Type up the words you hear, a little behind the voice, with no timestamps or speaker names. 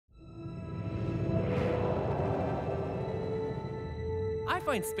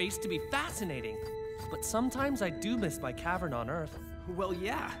find space to be fascinating, but sometimes I do miss my cavern on Earth. Well,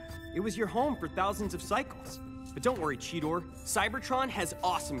 yeah. It was your home for thousands of cycles. But don't worry, Cheetor. Cybertron has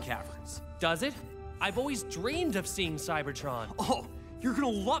awesome caverns. Does it? I've always dreamed of seeing Cybertron. Oh, you're gonna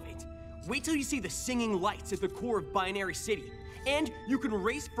love it. Wait till you see the singing lights at the core of Binary City. And you can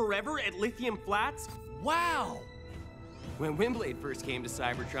race forever at Lithium Flats. Wow! When Windblade first came to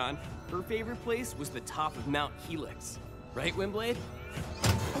Cybertron, her favorite place was the top of Mount Helix. Right, Windblade?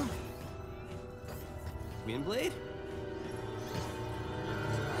 Windblade?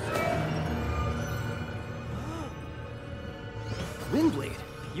 Windblade,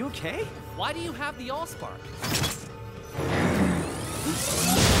 you okay? Why do you have the Allspark?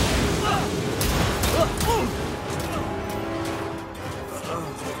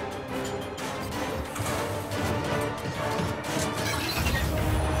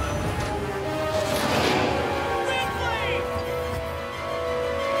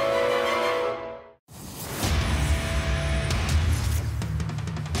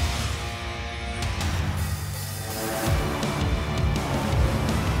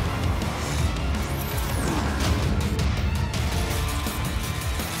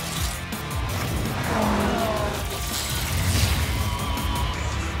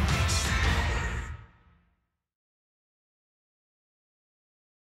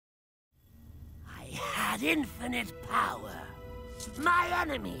 Infinite power. My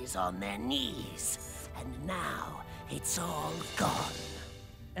enemies on their knees. And now it's all gone.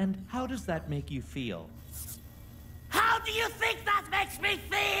 And how does that make you feel? How do you think that makes me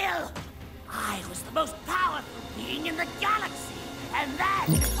feel? I was the most powerful being in the galaxy. And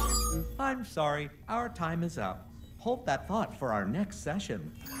then... I'm sorry, our time is up. Hold that thought for our next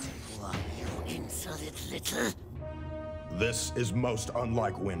session. What, you insolent little... This is most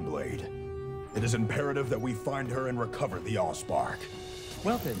unlike Windblade. It is imperative that we find her and recover the Allspark.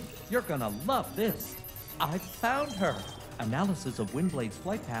 Well then, you're gonna love this. I've found her. Analysis of Windblade's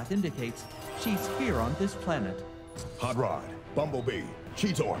flight path indicates she's here on this planet. Hot Rod, Bumblebee,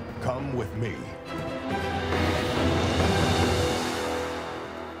 Cheetor, come with me.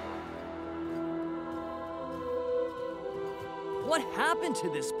 What happened to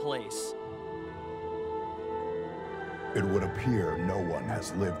this place? It would appear no one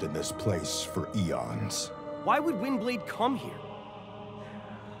has lived in this place for eons. Why would Windblade come here?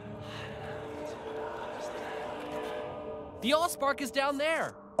 The Allspark is down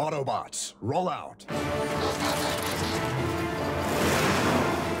there. Autobots, roll out.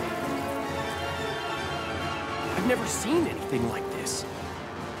 I've never seen anything like this.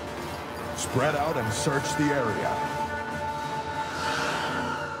 Spread out and search the area.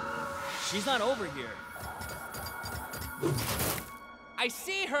 She's not over here. I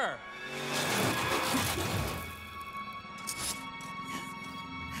see her!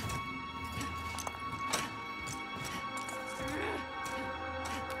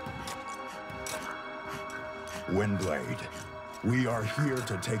 Windblade, we are here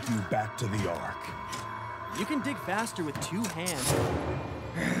to take you back to the Ark. You can dig faster with 2 hands.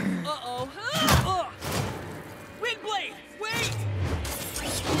 Uh-oh. Windblade, wait!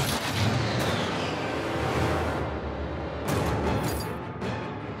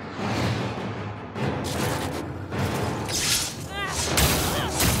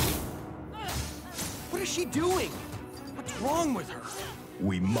 What is she doing? What's wrong with her?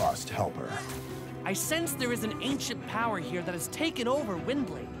 We must help her. I sense there is an ancient power here that has taken over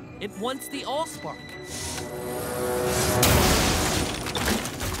Windblade. It wants the Allspark.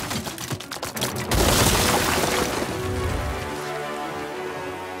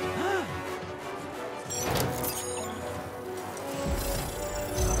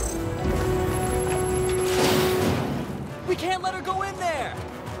 We can't let her go in there!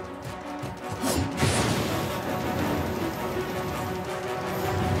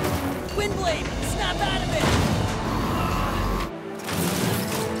 Windblade, snap out of it!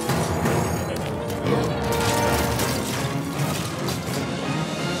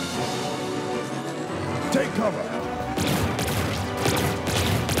 Take cover!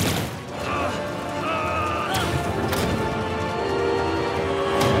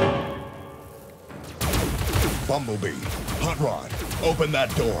 Bumblebee, Hot Rod, open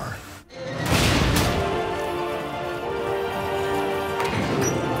that door.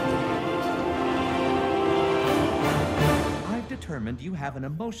 I've determined you have an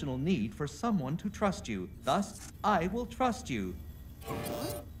emotional need for someone to trust you. Thus, I will trust you.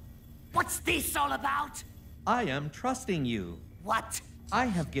 What's this all about? I am trusting you. What? I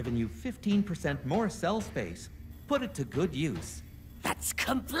have given you 15% more cell space. Put it to good use. That's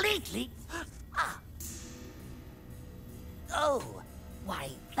completely... Ah. Oh, Why,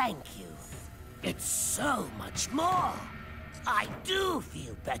 thank you. It's so much more. I do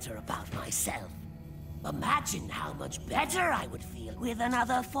feel better about myself. Imagine how much better I would feel with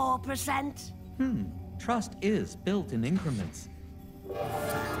another 4%. Trust is built in increments.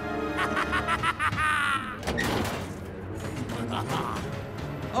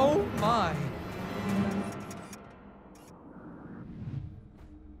 Oh my!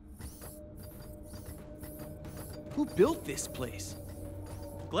 Who built this place?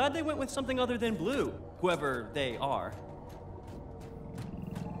 Glad they went with something other than blue, whoever they are.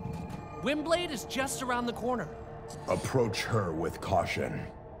 Windblade is just around the corner. Approach her with caution.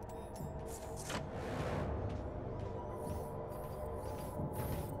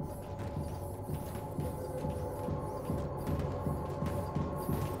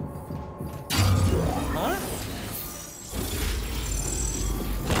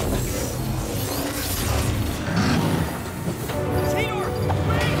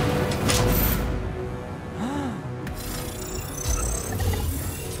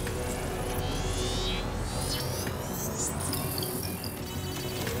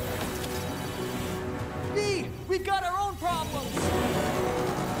 We've got our own problems!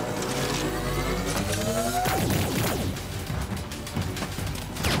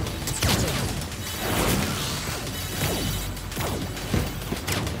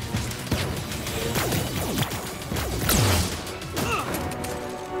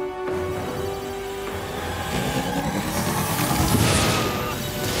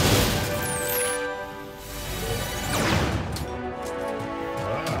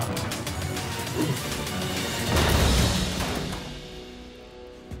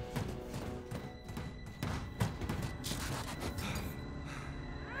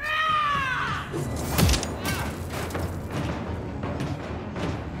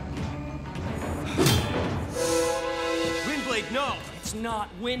 No, it's not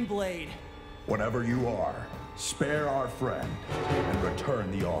Windblade. Whatever you are, spare our friend and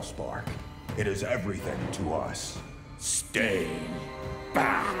return the Allspark. It is everything to us. Stay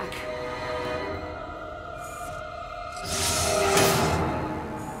back!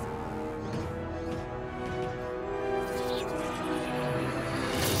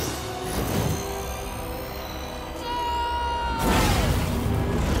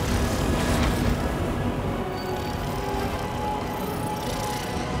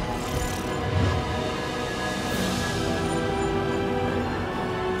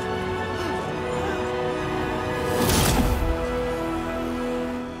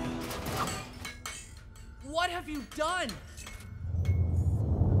 What have you done?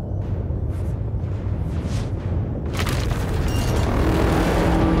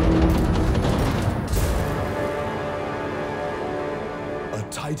 A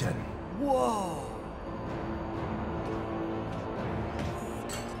Titan. Whoa!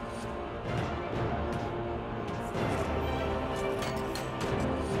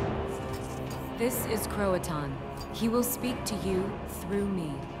 This is Croatan. He will speak to you through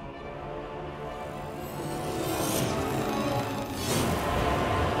me.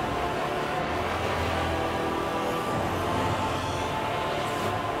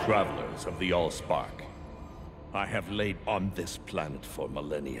 Travelers of the Allspark, I have laid on this planet for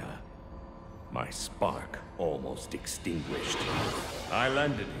millennia. My spark almost extinguished. I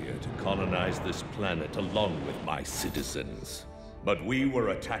landed here to colonize this planet along with my citizens. But we were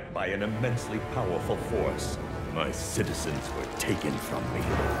attacked by an immensely powerful force. My citizens were taken from me.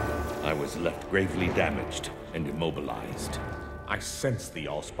 I was left gravely damaged and immobilized. I sensed the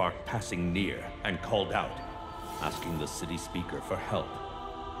Allspark passing near and called out, asking the city speaker for help.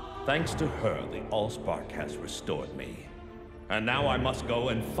 Thanks to her, the Allspark has restored me. And now I must go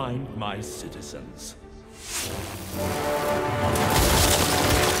and find my citizens.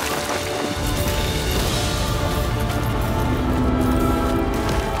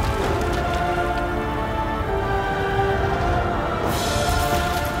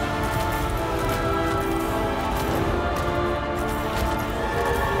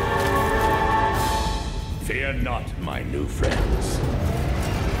 Fear not, my new friends.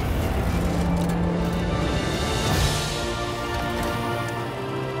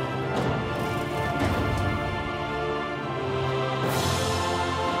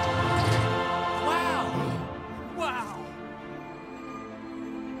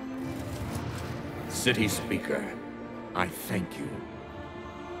 City Speaker, I thank you.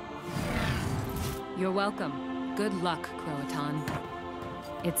 You're welcome. Good luck, Croatan.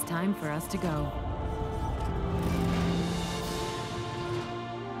 It's time for us to go.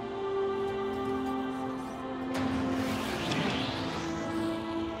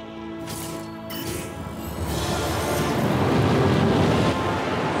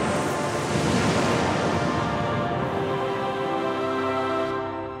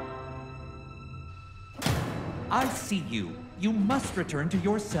 see you. You must return to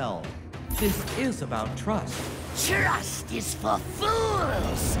your cell. This is about trust. Trust is for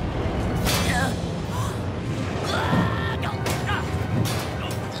fools!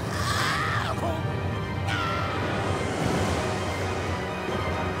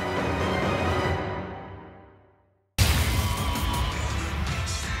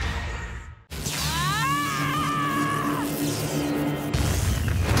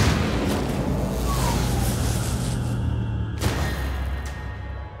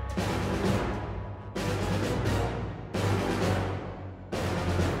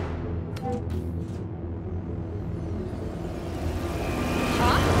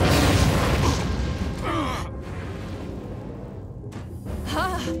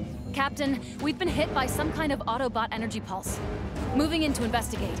 Captain, we've been hit by some kind of Autobot energy pulse. Moving in to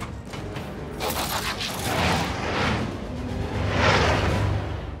investigate.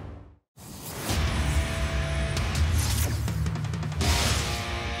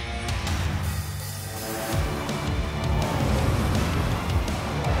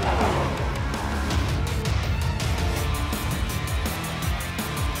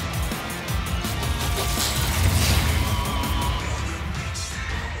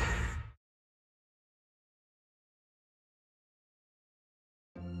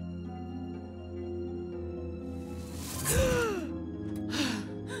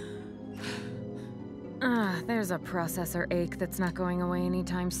 There's a processor ache that's not going away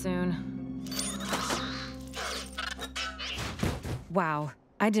anytime soon. Wow,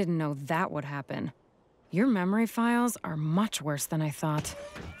 I didn't know that would happen. Your memory files are much worse than I thought.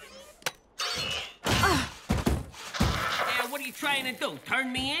 What are you trying to do?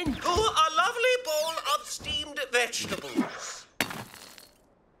 Turn me in? Oh, a lovely bowl of steamed vegetables.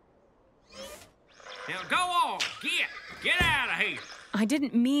 Now go on, get out of here. I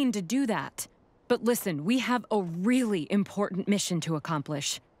didn't mean to do that. But listen, we have a really important mission to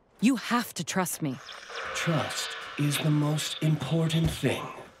accomplish. You have to trust me. Trust is the most important thing,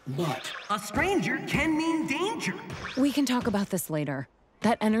 but... A stranger can mean danger. We can talk about this later.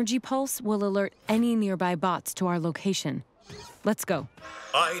 That energy pulse will alert any nearby bots to our location. Let's go.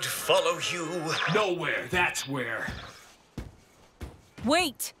 I'd follow you. Nowhere, that's where.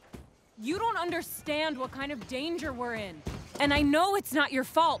 Wait! You don't understand what kind of danger we're in. And I know it's not your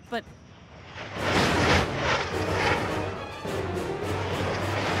fault, but...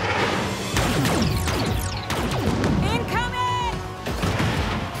 Incoming!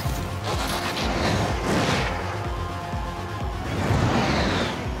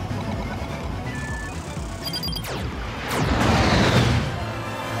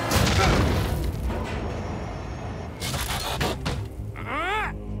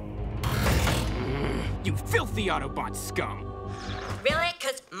 You filthy Autobot scum. Really?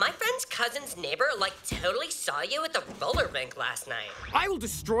 Because my friend's cousin's neighbor, totally saw you at the roller rink last night. I will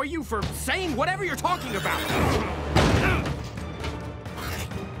destroy you for saying whatever you're talking about.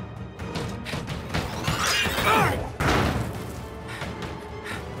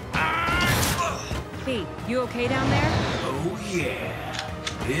 Hey, you okay down there? Oh yeah,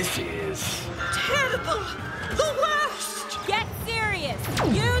 this is... Terrible! The worst! Get serious!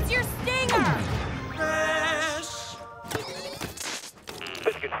 Use your stinger!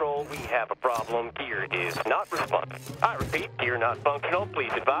 This control, we have a problem. Gear is not responding. I repeat, gear not functional.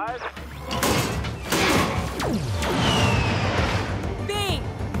 Please advise. B!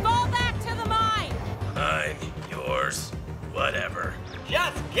 Fall back to the mine! Mine, yours, whatever.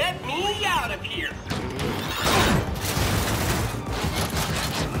 Just get me out of here.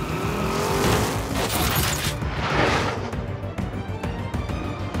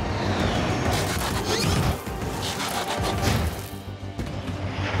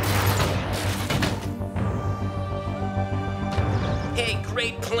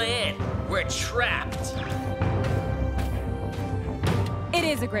 Great plan. We're trapped. It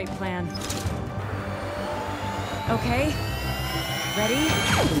is a great plan. Okay? Ready?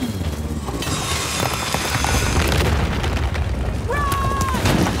 Run!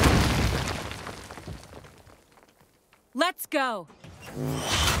 Let's go.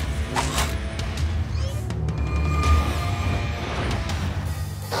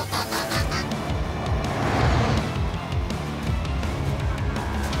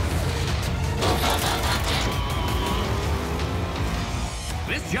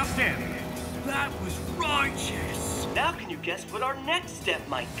 This just in. That was righteous. Now can you guess what our next step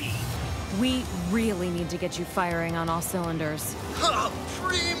might be? We really need to get you firing on all cylinders. Ha!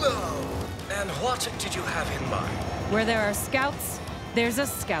 Primo! And what did you have in mind? Where there are scouts, there's a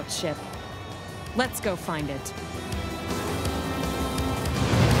scout ship. Let's go find it.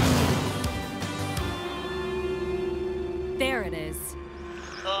 There it is.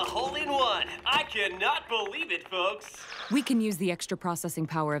 A hole-in-one. I cannot believe it, folks. We can use the extra processing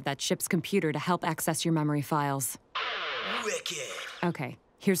power of that ship's computer to help access your memory files. Wicked. Okay,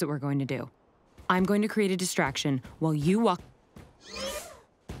 here's what we're going to do. I'm going to create a distraction while you walk...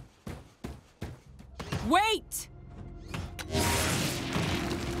 Wait!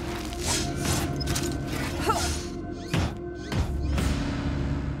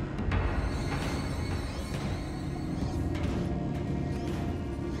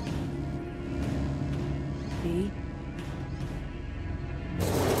 B?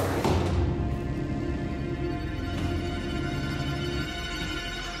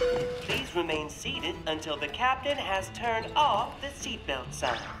 Please remain seated until the captain has turned off the seatbelt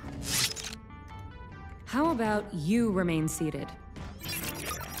sign. How about you remain seated?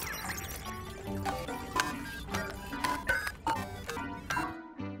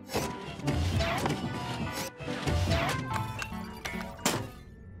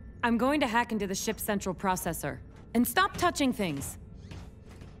 I'm going to hack into the ship's central processor. And stop touching things!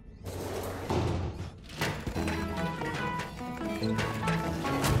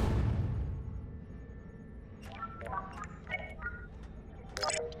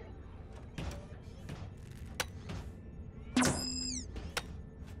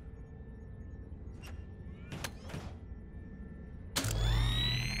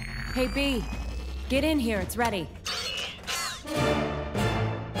 Hey, B. Get in here, it's ready.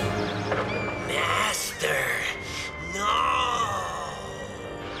 Master, no!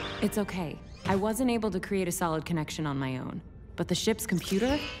 It's okay. I wasn't able to create a solid connection on my own. But the ship's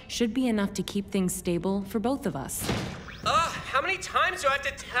computer should be enough to keep things stable for both of us. Ugh, how many times do I have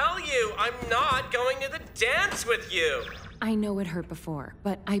to tell you I'm not going to the dance with you? I know it hurt before,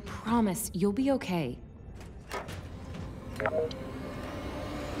 but I promise you'll be okay.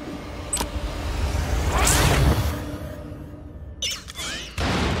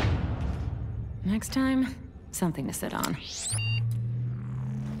 Next time, something to sit on.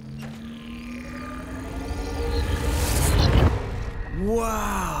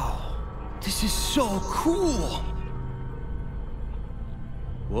 Wow! This is so cool!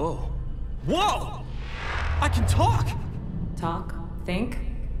 Whoa. Whoa! I can talk! Talk, think.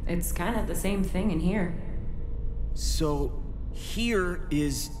 It's kind of the same thing in here. So, here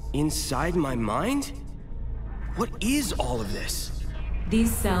is inside my mind? What is all of this?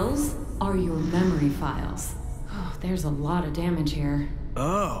 These cells are your memory files. Oh, there's a lot of damage here.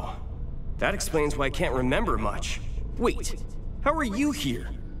 Oh. That explains why I can't remember much. Wait, how are you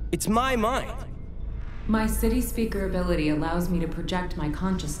here? It's my mind. My city speaker ability allows me to project my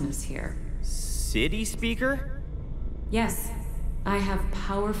consciousness here. City speaker? Yes. I have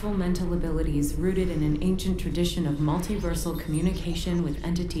powerful mental abilities rooted in an ancient tradition of multiversal communication with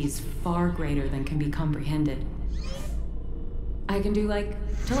entities far greater than can be comprehended. I can do, like,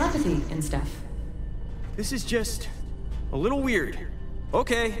 telepathy and stuff. This is just a little weird.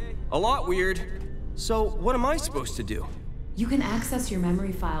 Okay, a lot weird. So, what am I supposed to do? You can access your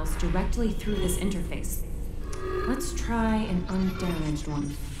memory files directly through this interface. Let's try an undamaged one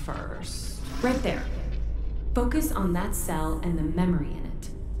first. Right there. Focus on that cell and the memory in it.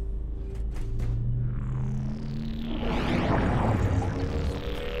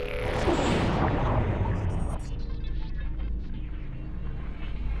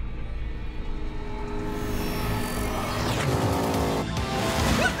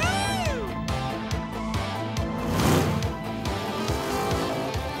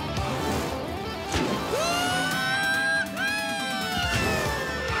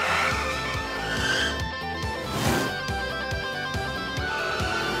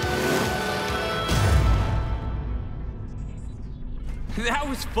 That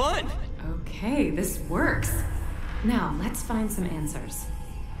was fun! Okay, this works. Now, let's find some answers.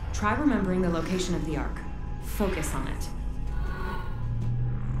 Try remembering the location of the Ark. Focus on it.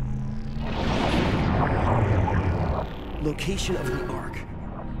 Location of the Ark.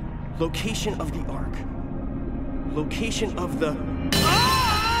 Location of the Ark. Location of the...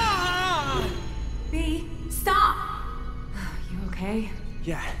 Ah! B, stop! You okay?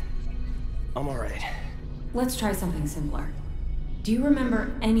 Yeah, I'm alright. Let's try something simpler. Do you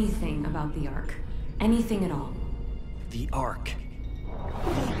remember anything about the Ark? Anything at all? The Ark.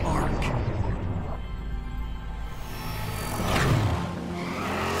 The Ark.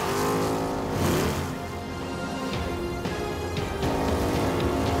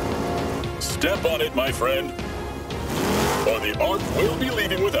 Step on it, my friend, or the Ark will be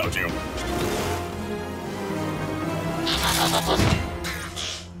leaving without you.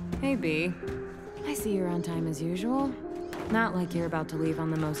 Hey, B. I see you're on time as usual. Not like you're about to leave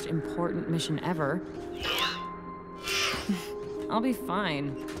on the most important mission ever. I'll be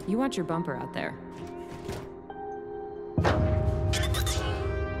fine. You watch your bumper out there.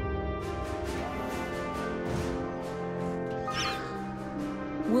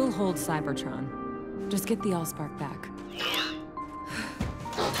 We'll hold Cybertron. Just get the Allspark back.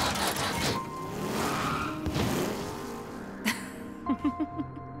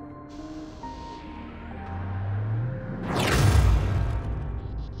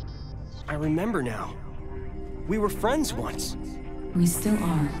 I remember now. We were friends once. We still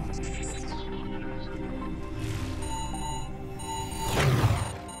are.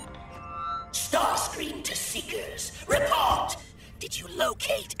 Starscream to Seekers. Report! Did you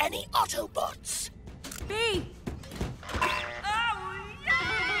locate any Autobots? B!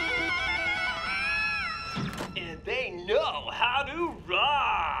 And they know how to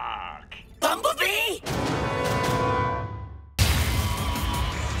rock! Bumblebee?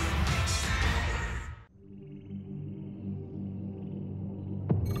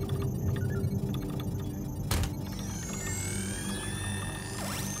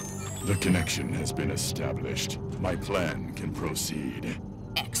 The connection has been established. My plan can proceed.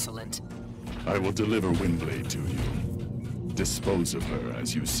 Excellent. I will deliver Windblade to you. Dispose of her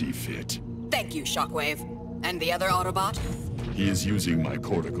as you see fit. Thank you, Shockwave. And the other Autobot? He is using my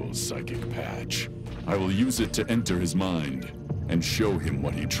cortical's psychic patch. I will use it to enter his mind and show him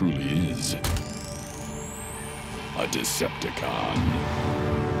what he truly is. A Decepticon.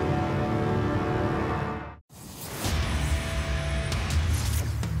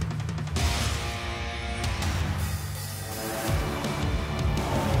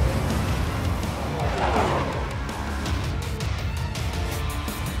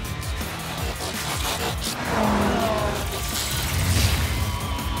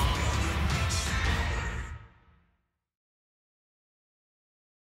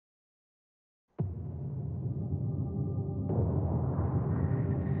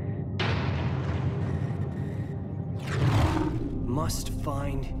 Must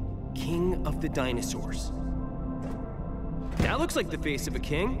find King of the Dinosaurs. That looks like the face of a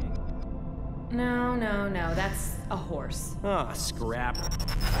king. No, that's a horse. Ah, scrap.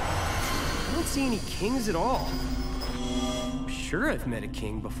 I don't see any kings at all. I'm sure I've met a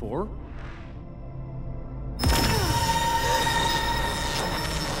king before.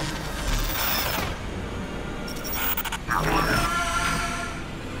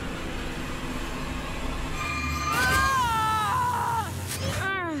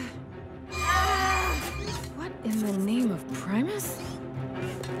 What in the name of Primus?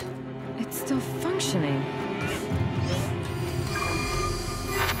 It's still functioning.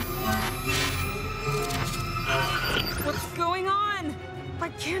 What's going on? Why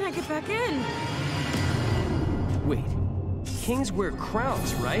can't I get back in? Wait, kings wear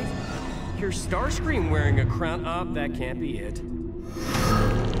crowns, right? Here's Starscream wearing a crown. That can't be it.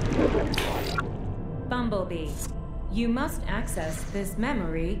 Bumblebee, you must access this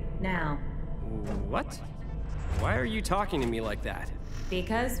memory now. What? Why are you talking to me like that?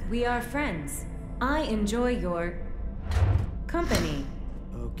 Because we are friends. I enjoy your company.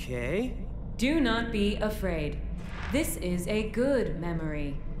 Okay. Do not be afraid. This is a good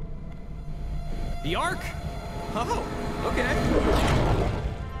memory. The Ark? Oh, okay.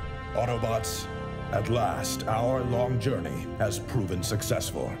 Autobots, at last, our long journey has proven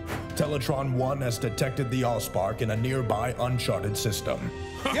successful. Teletron 1 has detected the Allspark in a nearby uncharted system.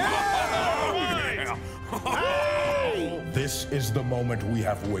 This is the moment we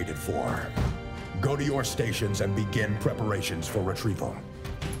have waited for. Go to your stations and begin preparations for retrieval.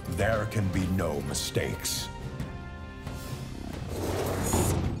 There can be no mistakes.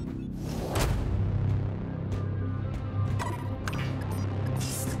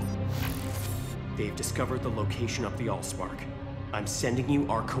 They've discovered the location of the Allspark. I'm sending you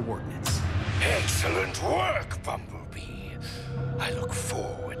our coordinates. Excellent work, Bumblebee. I look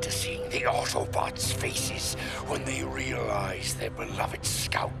forward to seeing the Autobots' faces when they realize their beloved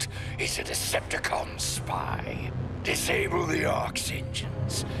scout is a Decepticon spy. Disable the Ark's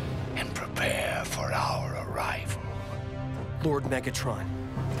engines and prepare for our arrival. Lord Megatron,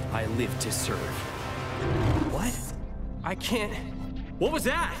 I live to serve. What? I can't... What was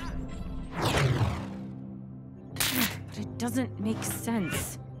that? But it doesn't make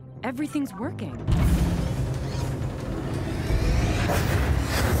sense. Everything's working.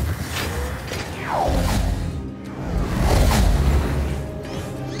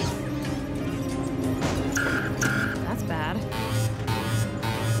 That's bad.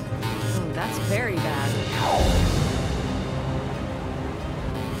 Oh, that's very bad.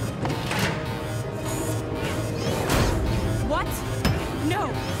 What?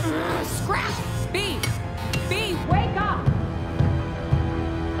 No! Scrap! B! B, wake up!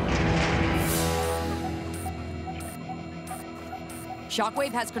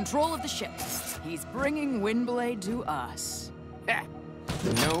 Shockwave has control of the ship. He's bringing Windblade to us. Heh.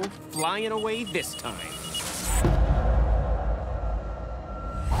 No flying away this time.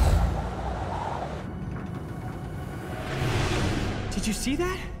 Did you see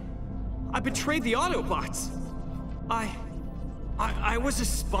that? I betrayed the Autobots. I was a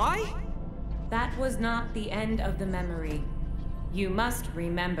spy? That was not the end of the memory. You must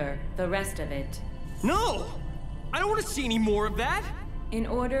remember the rest of it. No! I don't want to see any more of that! In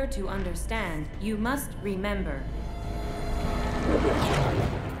order to understand, you must remember.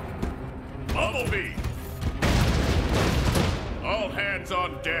 Bumblebee! All hands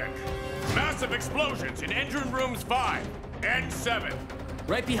on deck. Massive explosions in engine rooms 5 and 7.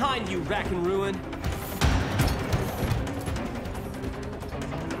 Right behind you, Rack and Ruin.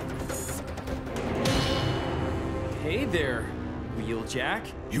 Hey there,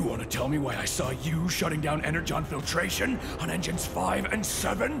 Wheeljack. You want to tell me why I saw you shutting down energon filtration on engines 5 and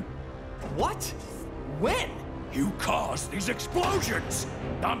 7? What? When? You caused these explosions!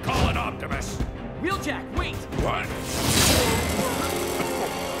 I'm calling Optimus! Wheeljack, wait! What?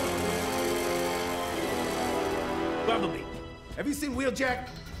 Bumblebee, have you seen Wheeljack?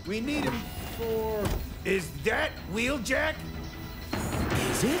 We need him for... Is that Wheeljack?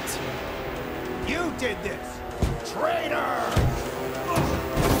 Is it? You did this! Traitor!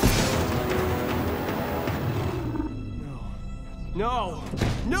 No!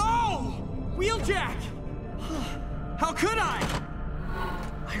 No! Wheeljack! How could I?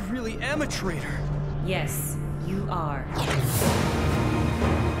 I really am a traitor. Yes, you are.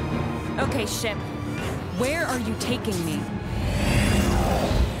 Okay, ship. Where are you taking me?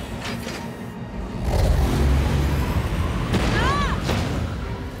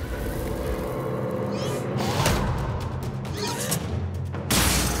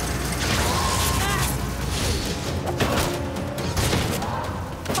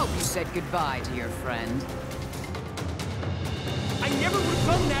 Goodbye to your friend. I never would have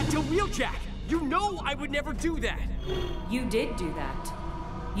done that to Wheeljack! You know I would never do that! You did do that.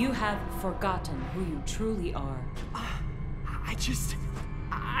 You have forgotten who you truly are.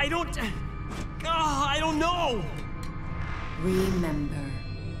 I don't know! Remember.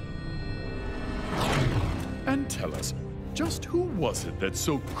 And tell us, just who was it that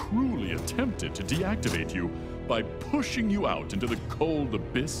so cruelly attempted to deactivate you by pushing you out into the cold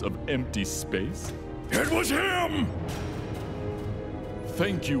abyss of empty space? It was him!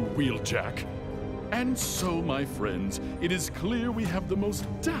 Thank you, Wheeljack. And so, my friends, it is clear we have the most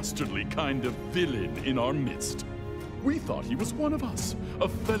dastardly kind of villain in our midst. We thought he was one of us, a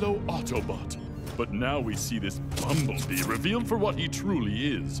fellow Autobot. But now we see this Bumblebee revealed for what he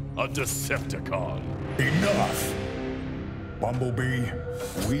truly is, a Decepticon. Enough! Bumblebee,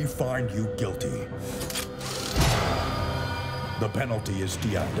 we find you guilty. The penalty is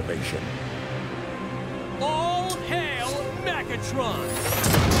deactivation. All hail Megatron!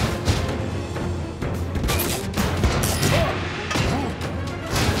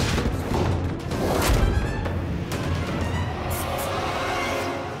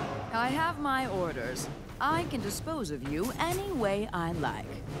 I have my orders. I can dispose of you any way I like.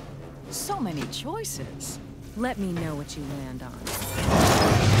 So many choices. Let me know what you land on.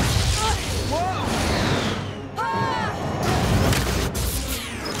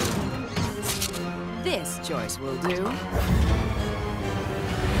 This choice will do.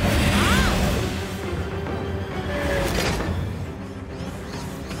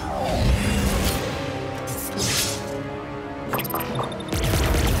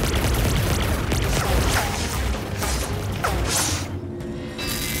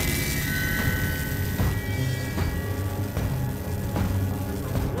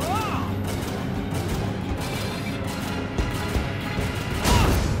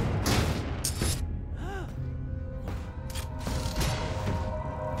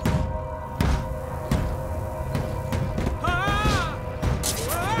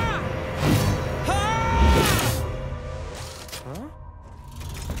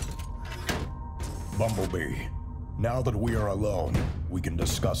 Bumblebee, now that we are alone, we can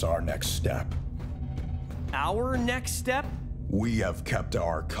discuss our next step. Our next step? We have kept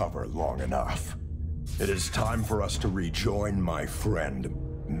our cover long enough. It is time for us to rejoin my friend,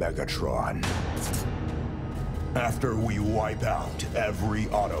 Megatron. After we wipe out every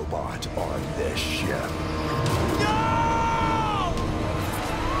Autobot on this ship.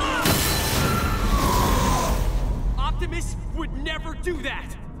 Optimus would never do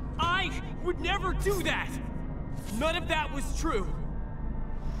that! I would never do that! None of that was true!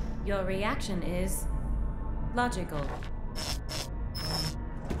 Your reaction is logical.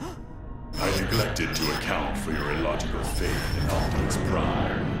 I I neglected to account for your illogical faith in Optimus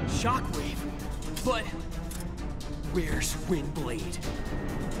Prime. Shockwave? But where's Windblade?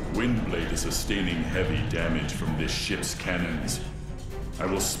 Windblade is sustaining heavy damage from this ship's cannons. I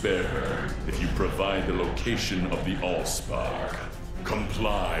will spare her if you provide the location of the Allspark.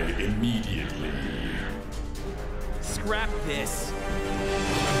 Comply immediately. Scrap this.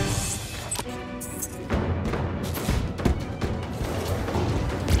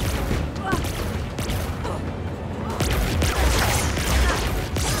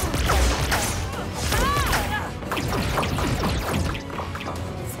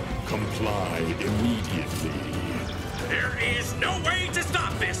 Comply immediately. There is no way to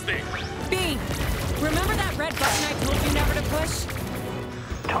stop this thing! B, remember that red button I told you never to push?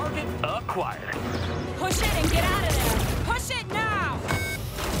 Target acquired. Push it and get out of there! Push it now!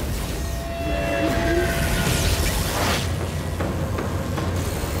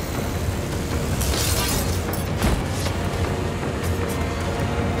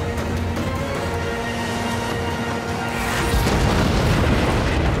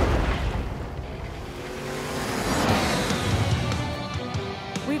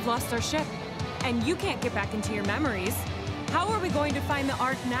 We've lost our ship, and you can't get back into your memories. How are we going to find the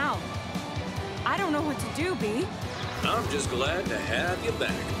Ark now? I don't know what to do, B. I'm just glad to have you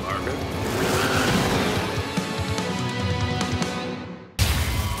back, Margaret.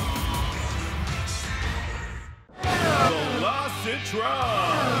 Velocitron!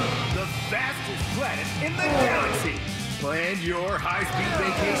 The fastest planet in the galaxy! Plan your high-speed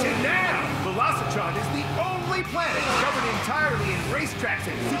vacation now! Velocitron is the only planet covered entirely in racetracks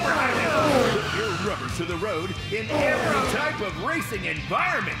and super highways. Put your rubber to the road in every type of racing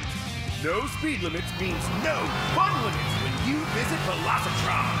environment. No speed limits means no fun limits when you visit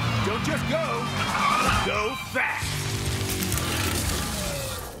Velocitron. Don't just go fast.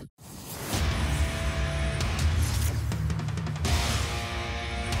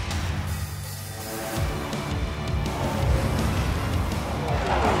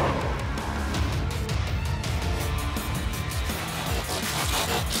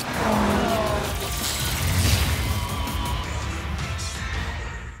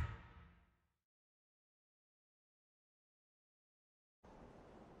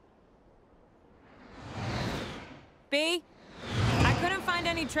 B, I couldn't find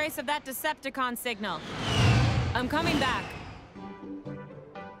any trace of that Decepticon signal. I'm coming back.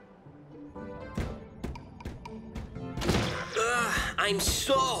 Ugh, I'm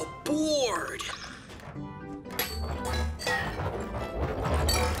so bored.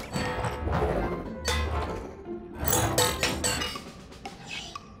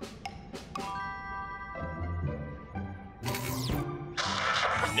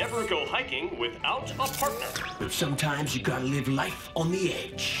 Never go hiking without a partner. But sometimes you gotta live life on the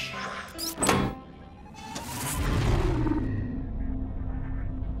edge.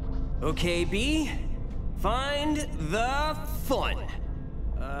 Okay, B. Find the fun.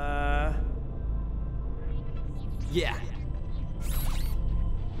 Yeah.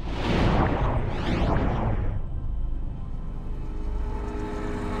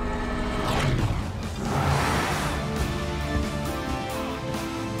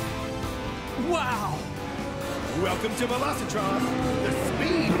 Wow! Welcome to Velocitron, the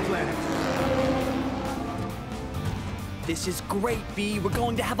speed planet. This is great, B. We're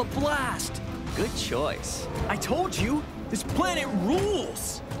going to have a blast. Good choice. I told you, this planet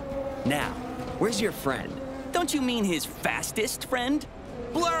rules. Now, where's your friend? Don't you mean his fastest friend?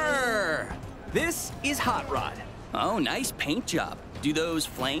 Blur! This is Hot Rod. Oh, nice paint job. Do those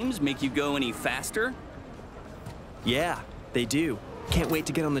flames make you go any faster? Yeah, they do. Can't wait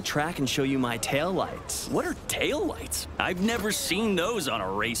to get on the track and show you my taillights. What are taillights? I've never seen those on a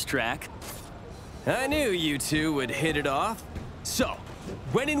racetrack. I knew you two would hit it off. So,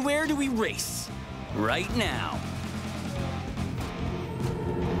 when and where do we race? Right now.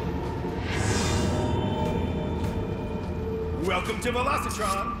 Welcome to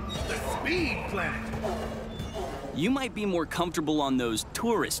Velocitron, the speed planet. You might be more comfortable on those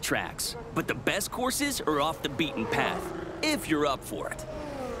tourist tracks, but the best courses are off the beaten path, if you're up for it.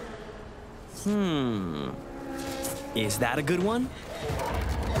 Is that a good one?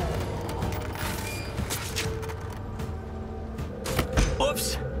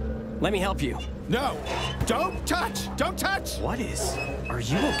 Oops. Let me help you. No, don't touch, don't touch. What is? Are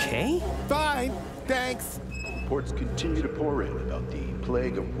you okay? Fine, thanks. Reports continue to pour in about the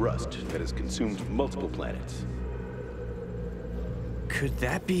plague of rust that has consumed multiple planets. Could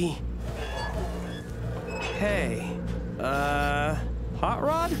that be? Hey, Hot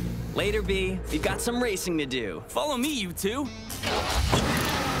Rod? Later, B. We've got some racing to do. Follow me, you two.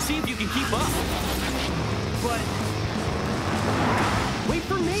 See if you can keep up. But... wait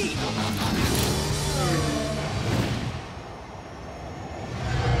for me!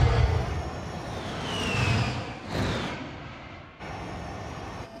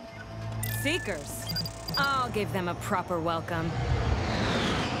 Seekers. I'll give them a proper welcome.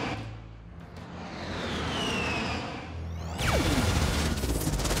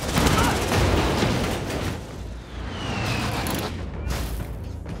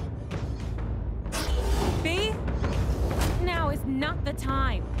 B? Now is not the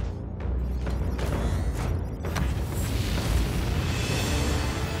time.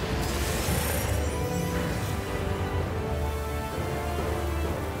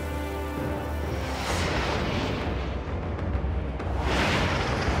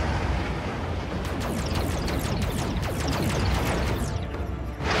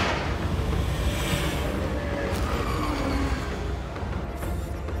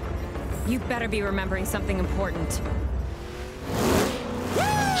 You better be remembering something important.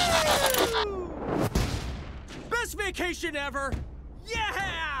 Best vacation ever!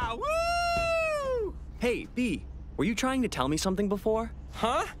 Yeah! Woo! Hey, B, were you trying to tell me something before?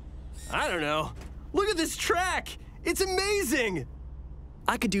 Huh? I don't know. Look at this track! It's amazing!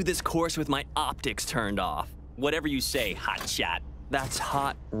 I could do this course with my optics turned off. Whatever you say, Hotshot. That's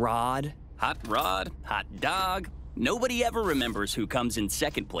Hot Rod. Hot Rod, Hot Dog. Nobody ever remembers who comes in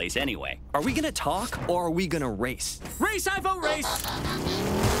second place anyway. Are we gonna talk or are we gonna race? Race, I vote race!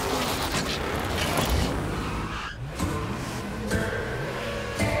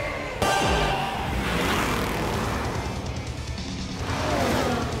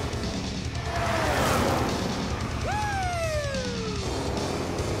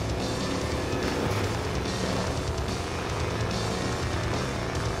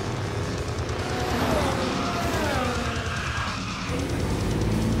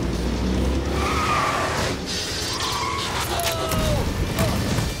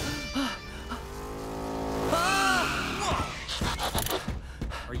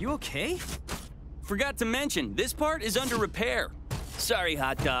 Okay? Forgot to mention, this part is under repair. Sorry,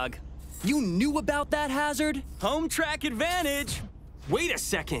 Hot Dog. You knew about that hazard? Home track advantage. Wait a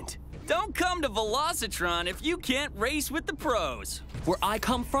second. Don't come to Velocitron if you can't race with the pros. Where I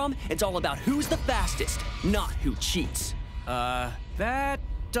come from, it's all about who's the fastest, not who cheats. That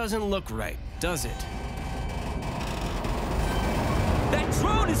doesn't look right, does it? That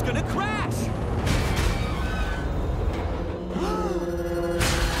drone is gonna crash!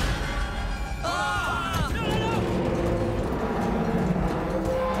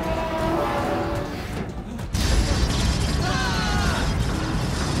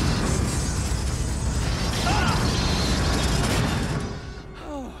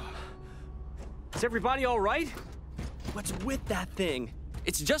 Is everybody all right? What's with that thing?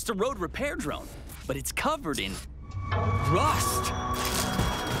 It's just a road repair drone, but it's covered in rust.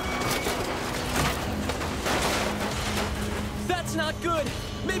 That's not good.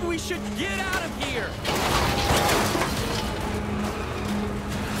 Maybe we should get out of here.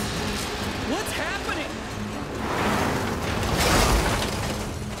 What's happening?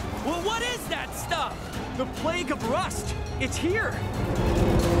 Well, what is that stuff? The plague of rust. It's here.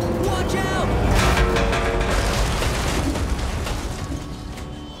 Watch out!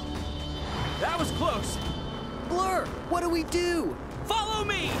 That was close. Blur, what do we do? Follow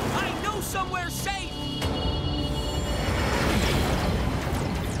me! I know somewhere safe!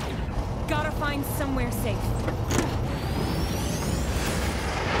 Gotta find somewhere safe.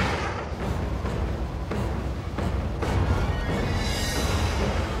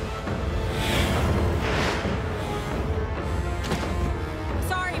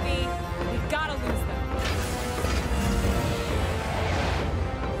 Sorry, B. We gotta lose them.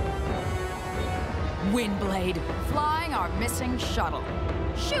 Windblade, flying our missing shuttle.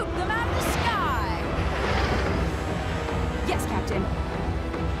 Shoot them out of the sky! Yes, Captain.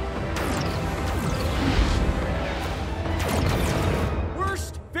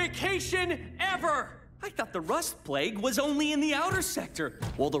 Worst vacation ever! I thought the rust plague was only in the outer sector.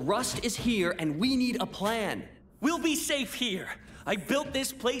 Well, the rust is here and we need a plan. We'll be safe here. I built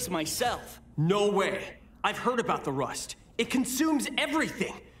this place myself. No way. I've heard about the rust. It consumes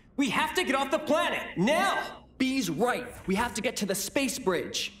everything. We have to get off the planet, now! B's right. We have to get to the space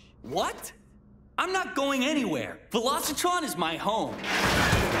bridge. What? I'm not going anywhere. Velocitron is my home.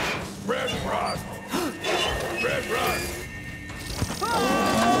 Red rust! Red rust!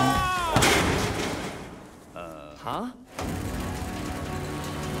 Huh?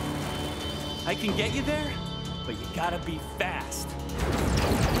 I can get you there, but you gotta be fast.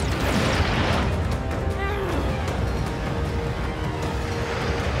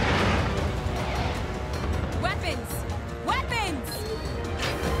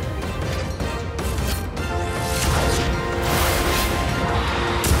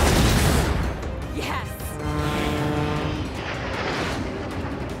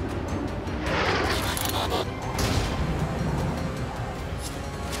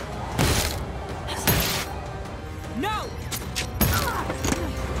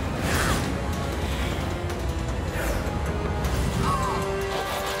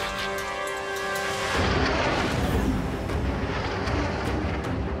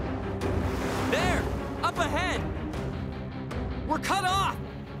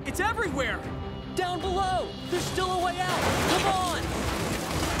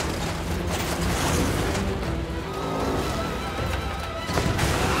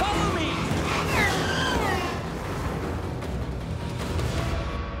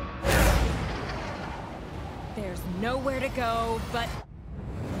 it go, but...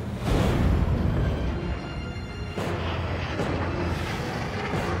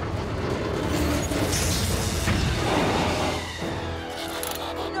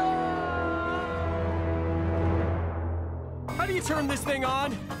 How do you turn this thing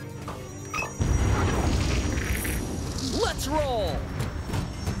on? Let's roll!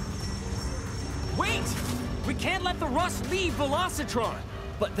 Wait! We can't let the rust leave Velocitron!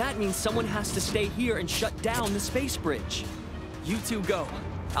 But that means someone has to stay here and shut down the space bridge. You two go.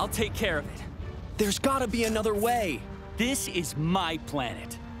 I'll take care of it. There's gotta be another way. This is my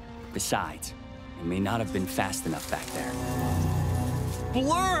planet. Besides, it may not have been fast enough back there.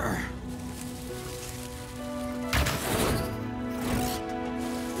 Blur!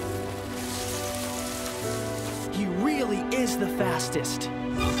 He really is the fastest.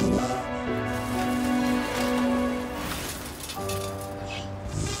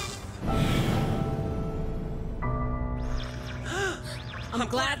 I'm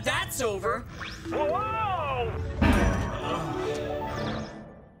glad that's over. Whoa!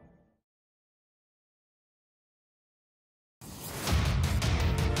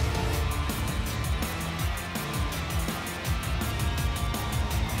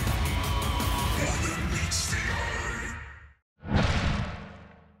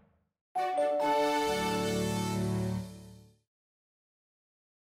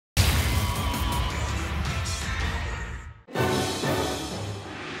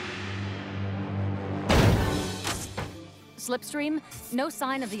 Slipstream, no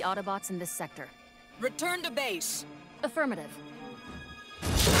sign of the Autobots in this sector. Return to base. Affirmative.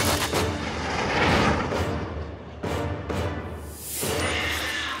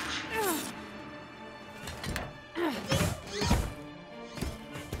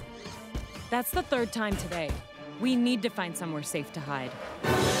 That's the third time today. We need to find somewhere safe to hide.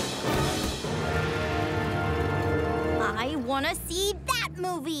 I want to see that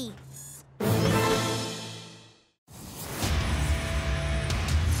movie!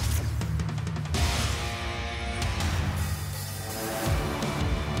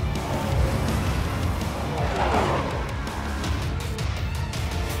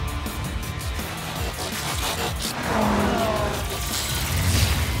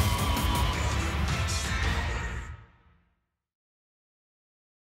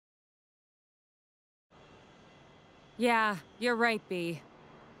 Yeah, you're right, B.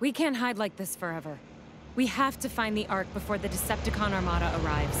 We can't hide like this forever. We have to find the Ark before the Decepticon Armada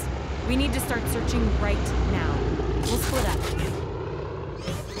arrives. We need to start searching right now. We'll split up.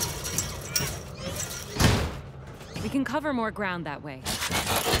 We can cover more ground that way.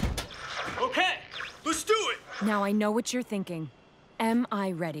 Okay, let's do it! Now I know what you're thinking. Am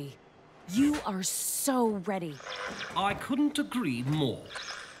I ready? You are so ready. I couldn't agree more.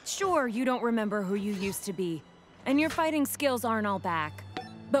 Sure, you don't remember who you used to be, and your fighting skills aren't all back.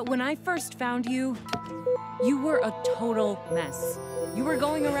 But when I first found you, you were a total mess. You were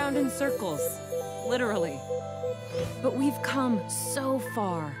going around in circles, literally. But we've come so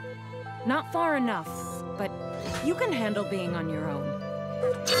far. Not far enough, but you can handle being on your own.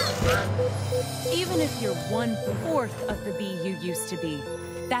 Even if you're 1/4 of the bee you used to be,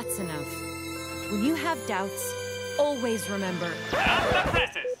 that's enough. When you have doubts, always remember... Out the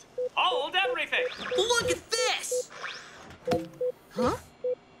presses! Hold everything! Look at this! Huh?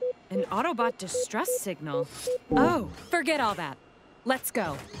 An Autobot distress signal? Oh, forget all that. Let's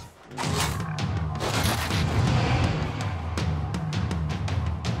go.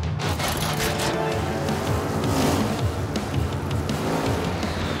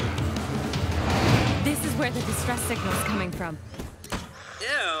 This is where the distress signal's coming from.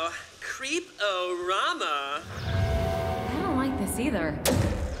 Ew, creep-o-rama. I don't like this either.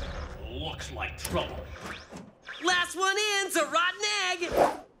 Looks like trouble. Last one in's a rotten egg!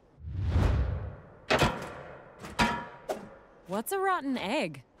 What's a rotten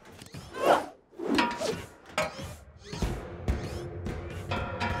egg?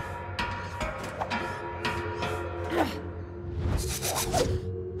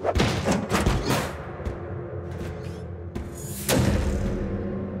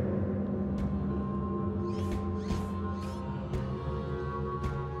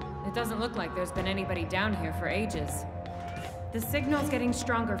 It doesn't look like there's been anybody down here for ages. The signal's getting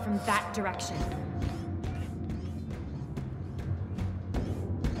stronger from that direction.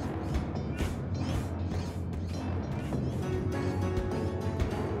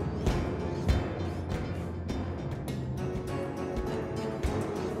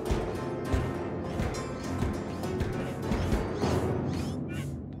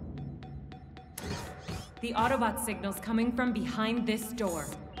 The Autobot signal's coming from behind this door.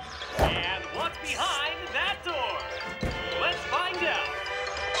 And what's behind that door?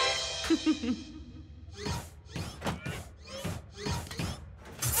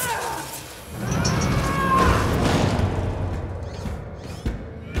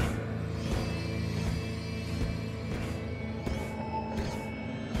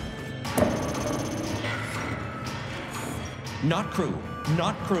 Not crew.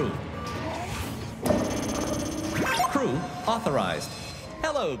 Not crew. Crew authorized.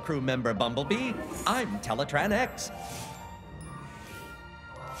 Hello, crew member Bumblebee. I'm Teletran X.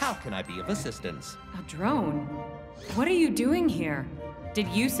 How can I be of assistance? A drone? What are you doing here? Did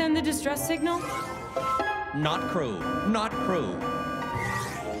you send the distress signal? Not crew. Not crew.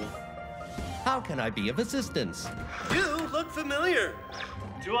 How can I be of assistance? You look familiar.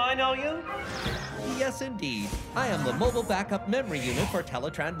 Do I know you? Yes, indeed. I am the mobile backup memory unit for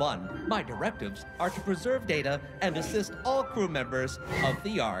Teletran 1. My directives are to preserve data and assist all crew members of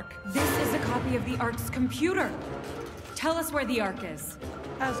the Ark. This is a copy of the Ark's computer. Tell us where the Ark is.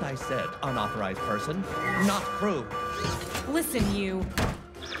 As I said, unauthorized person, not crew. Listen, you.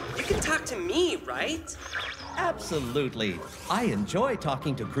 You can talk to me, right? Absolutely. I enjoy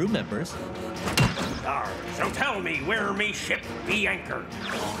talking to crew members. So tell me where me ship be anchored.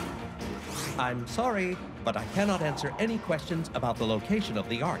 I'm sorry, but I cannot answer any questions about the location of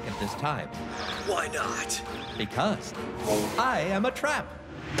the Ark at this time. Why not? Because I am a trap.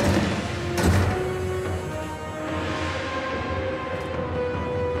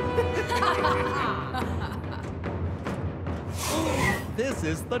 This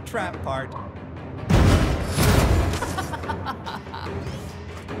is the trap part.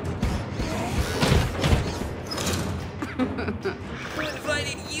 Who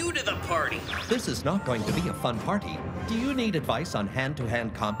invited you to the party? This is not going to be a fun party. Do you need advice on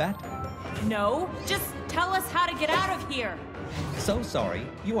hand-to-hand combat? No, just tell us how to get out of here. So sorry,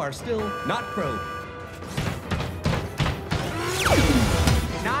 you are still not crew.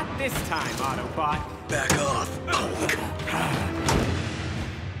 Not this time, Autobot. Back off.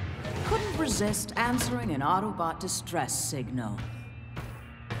 Couldn't resist answering an Autobot distress signal.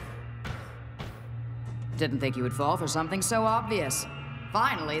 Didn't think you would fall for something so obvious.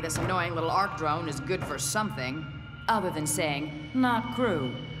 Finally, this annoying little Ark drone is good for something, other than saying, not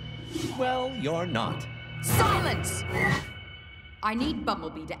crew. Well, you're not. Silence! I need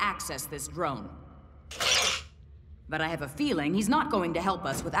Bumblebee to access this drone. But I have a feeling he's not going to help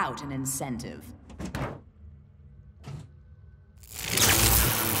us without an incentive.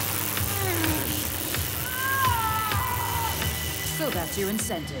 So that's your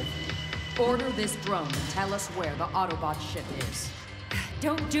incentive. Order this drone and tell us where the Autobot ship is.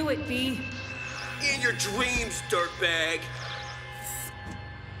 Don't do it, B. In your dreams, dirtbag.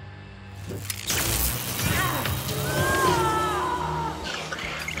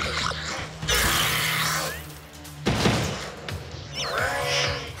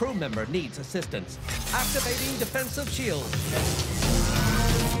 Crew member needs assistance. Activating defensive shield.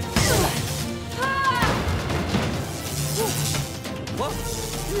 Whoa!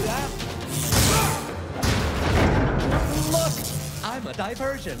 Look! I'm a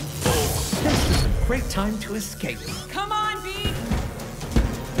diversion. This is a great time to escape. Come on, B!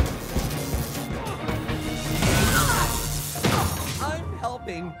 I'm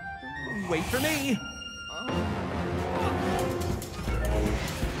helping. Wait for me.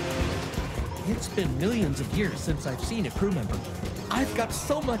 It's been millions of years since I've seen a crew member. I've got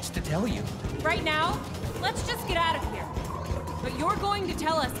so much to tell you. Right now, let's just get out of here. But you're going to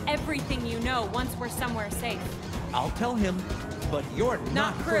tell us everything you know once we're somewhere safe. I'll tell him, but you're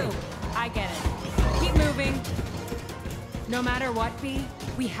not crew. I get it. Keep moving. No matter what, B,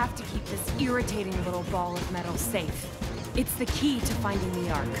 we have to keep this irritating little ball of metal safe. It's the key to finding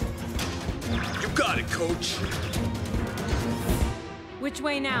the Ark. You got it, Coach. Which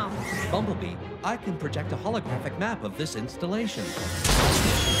way now? Bumblebee, I can project a holographic map of this installation.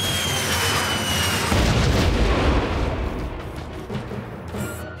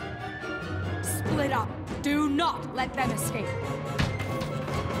 Split up. Do not let them escape.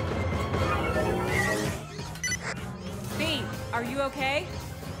 B, are you okay?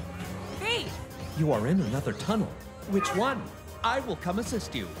 B! You are in another tunnel. Which one? I will come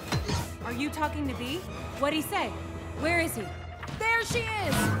assist you. Are you talking to B? What'd he say? Where is he? There she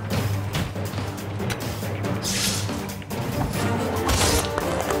is!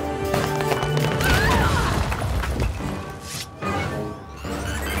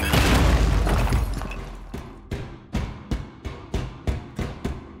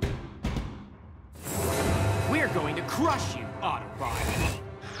 We're going to crush you, Autobot.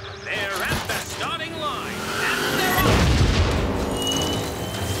 They're at the starting line, and they're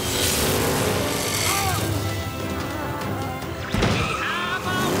off! We have a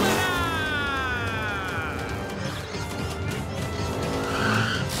winner!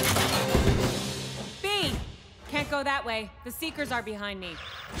 go that way. The Seekers are behind me.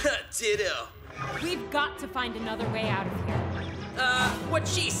 Ditto. We've got to find another way out of here. What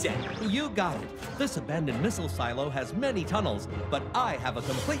she said. You got it. This abandoned missile silo has many tunnels, but I have a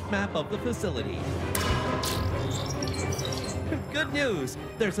complete map of the facility. Good news!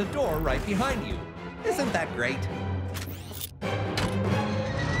 There's a door right behind you. Isn't that great?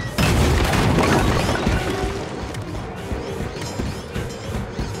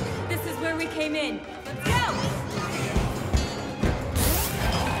 This is where we came in. Let's go!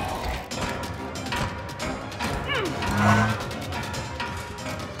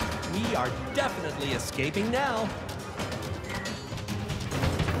 We are definitely escaping now.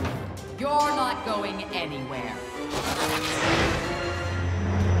 You're not going anywhere.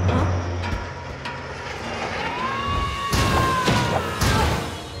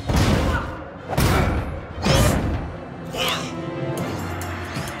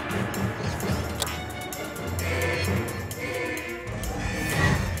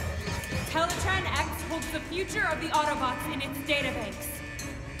 Teletran X holds the future of the Autobots in its databanks.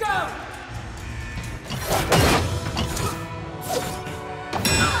 Go!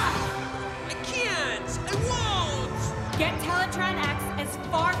 I can't! I won't! Get Teletran X as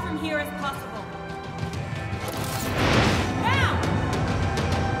far from here as possible. Now!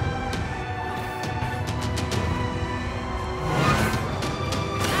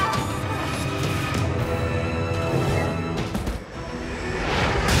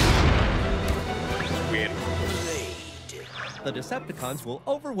 The Decepticons will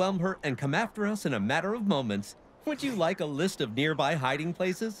overwhelm her and come after us in a matter of moments. Would you like a list of nearby hiding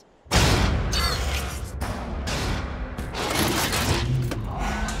places?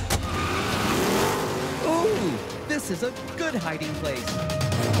 Ooh, this is a good hiding place.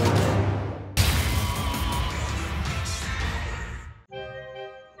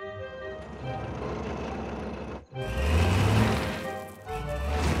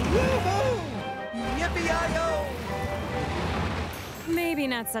 Maybe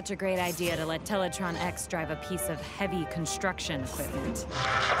not such a great idea to let Teletron X drive a piece of heavy construction equipment.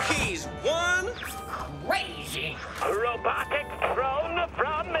 He's one Crazy robotic drone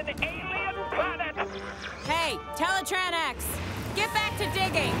from an alien planet. Hey, Teletran X, get back to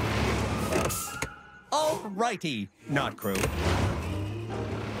digging. Alrighty, not crew.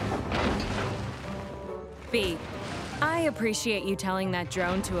 B, I appreciate you telling that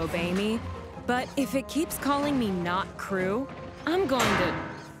drone to obey me, but if it keeps calling me not crew, I'm going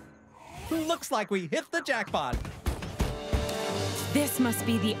to... Looks like we hit the jackpot. This must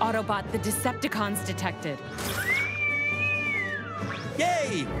be the Autobot the Decepticons detected.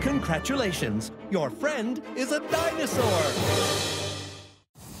 Yay! Congratulations! Your friend is a dinosaur!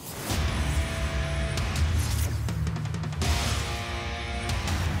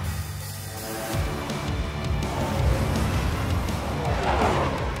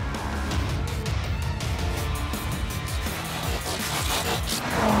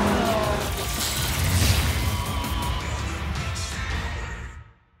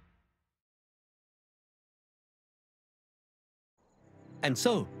 And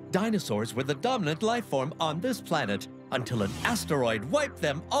so, dinosaurs were the dominant life form on this planet until an asteroid wiped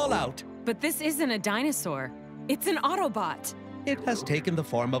them all out. But this isn't a dinosaur. It's an Autobot. It has taken the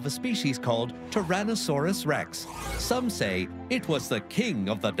form of a species called Tyrannosaurus Rex. Some say it was the king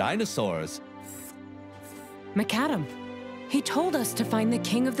of the dinosaurs. McAdam, he told us to find the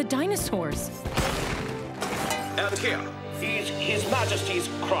king of the dinosaurs. And here is His Majesty's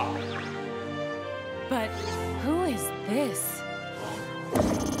crown. But who is this?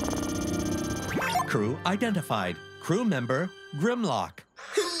 Crew identified. Crew member Grimlock.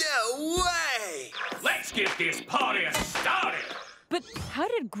 No way! Let's get this party started! But how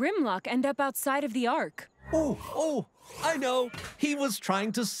did Grimlock end up outside of the Ark? Oh, I know. He was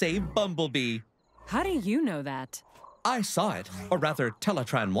trying to save Bumblebee. How do you know that? I saw it, or rather,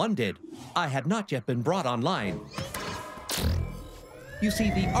 Teletran 1 did. I had not yet been brought online. You see,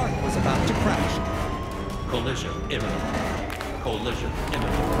 the Ark was about to crash. Collision imminent. Collision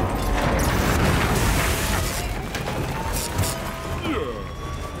imminent.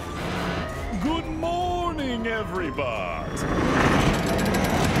 Good morning, everybody!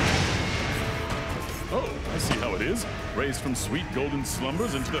 Oh, I see how it is. Raised from sweet golden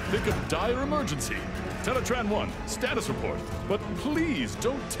slumbers into the thick of dire emergency. Teletran 1, status report. But please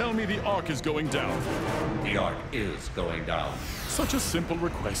don't tell me the Ark is going down. The Ark is going down. Such a simple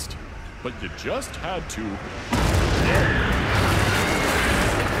request. But you just had to.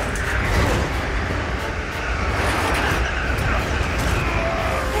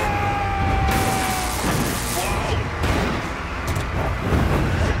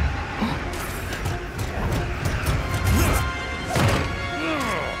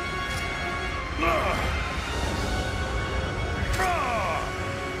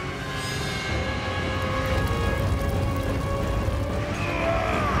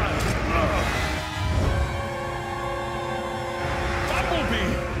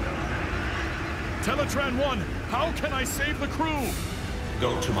 Teletran 1, how can I save the crew?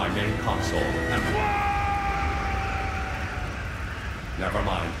 Go to my main console and... Never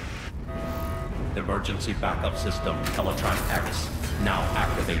mind. Emergency backup system, Teletran X, now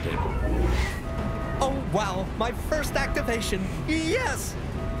activated. Oh, wow, my first activation. Yes!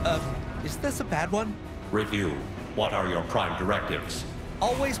 Is this a bad one? Review. What are your prime directives?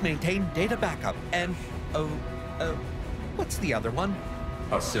 Always maintain data backup and, what's the other one?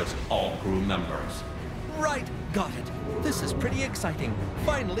 Assist all crew members. Right, got it. This is pretty exciting.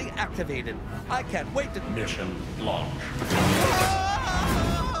 Finally activated. I can't wait to... Mission launch.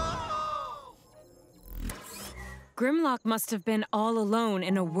 Grimlock must have been all alone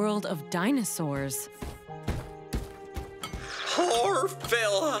in a world of dinosaurs. Poor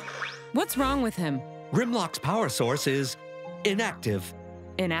fella. What's wrong with him? Grimlock's power source is inactive.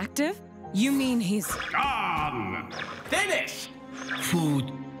 Inactive? You mean he's... Gone! Finish!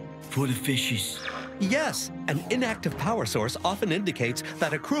 Food for the fishes. Yes, an inactive power source often indicates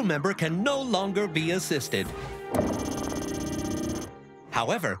that a crew member can no longer be assisted.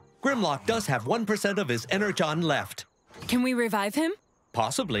 However, Grimlock does have 1% of his energon left. Can we revive him?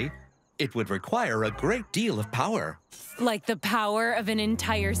 Possibly. It would require a great deal of power. Like the power of an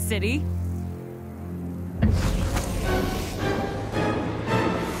entire city?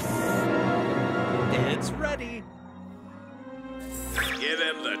 It's ready. Give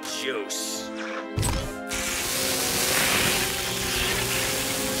him the juice.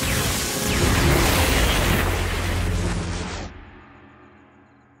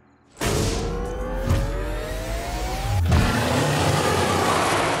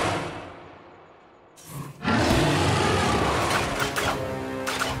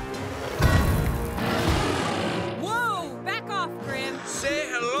 Whoa! Back off, Grim! Say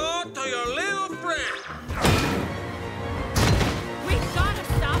hello to your little friend. We've gotta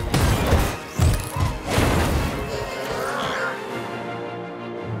stop him!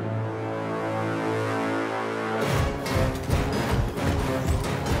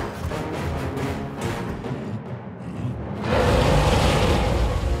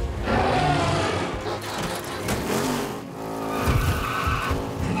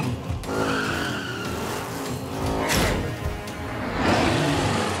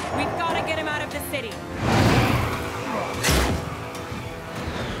 We've gotta get him out of the city.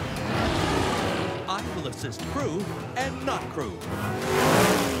 I will assist crew and not crew.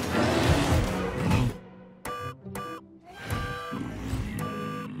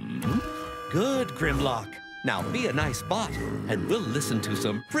 Good, Grimlock. Now be a nice bot, and we'll listen to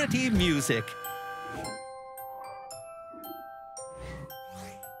some pretty music.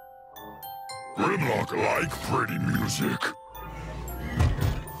 Grimlock like pretty music.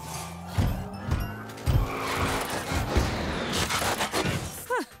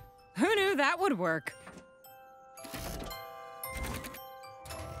 Who knew that would work?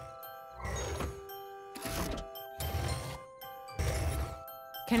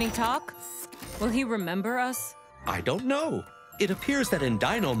 Can he talk? Will he remember us? I don't know. It appears that in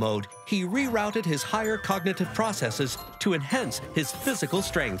Dino mode, he rerouted his higher cognitive processes to enhance his physical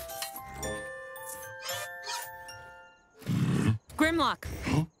strength. Grimlock,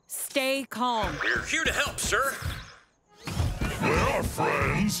 stay calm. We're here to help, sir. They are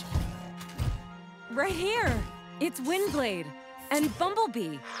friends. Right here. It's Windblade and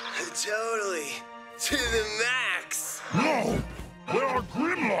Bumblebee. Totally. To the max. No! They are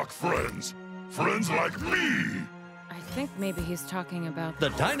Grimlock friends. Friends like me. I think maybe he's talking about... The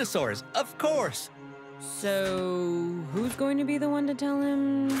dinosaurs, of course. So, who's going to be the one to tell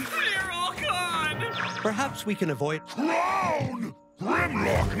him? They're all gone. Perhaps we can avoid... Crown!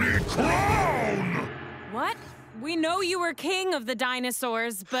 Grimlock need crown! What? We know you were king of the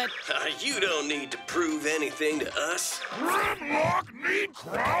dinosaurs, but... You don't need to prove anything to us. Grimlock need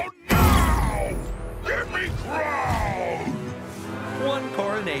crown now! Give me crown! One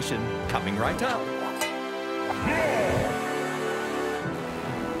coronation coming right up.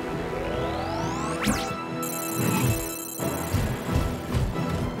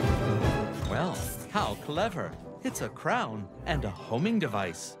 Well, how clever. It's a crown and a homing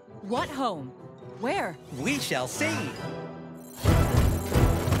device. What home? Where? We shall see.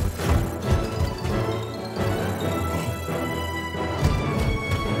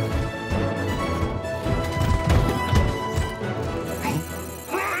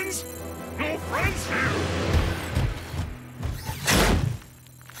 Friends! No friends here!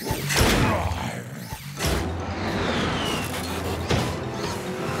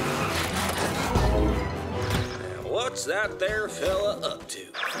 What's that there fella up to?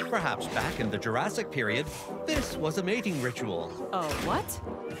 Perhaps back in the Jurassic period, this was a mating ritual. Oh, what?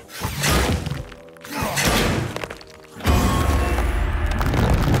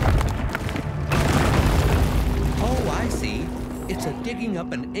 It's a digging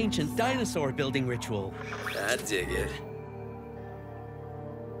up an ancient dinosaur building ritual. I dig it.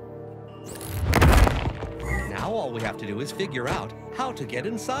 Now all we have to do is figure out how to get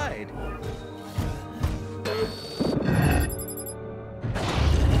inside.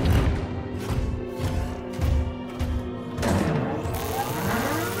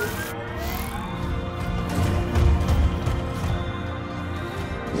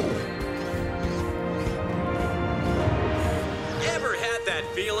 Ever had that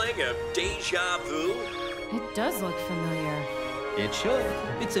feeling of deja vu? It does look familiar. It should.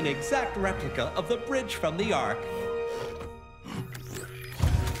 It's an exact replica of the bridge from the Ark.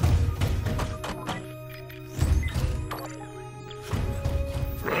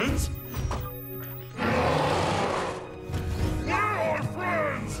 Friends? Where are our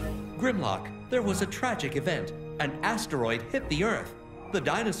friends? Grimlock, there was a tragic event. An asteroid hit the Earth. The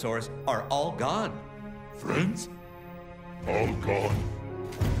dinosaurs are all gone. Friends? All gone.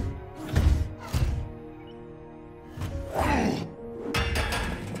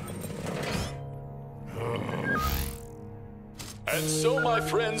 And so, my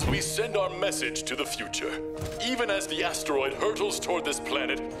friends, we send our message to the future. Even as the asteroid hurtles toward this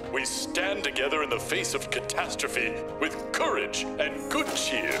planet, we stand together in the face of catastrophe with courage and good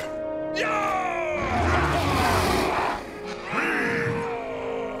cheer.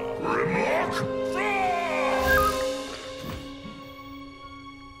 Grimlock!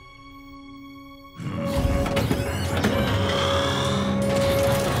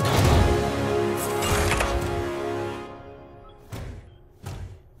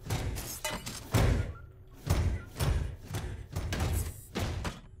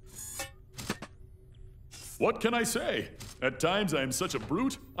 What can I say? At times I am such a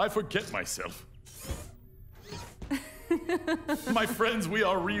brute, I forget myself. My friends, we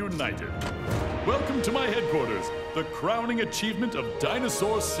are reunited. Welcome to my headquarters, the crowning achievement of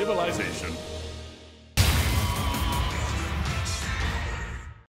dinosaur civilization.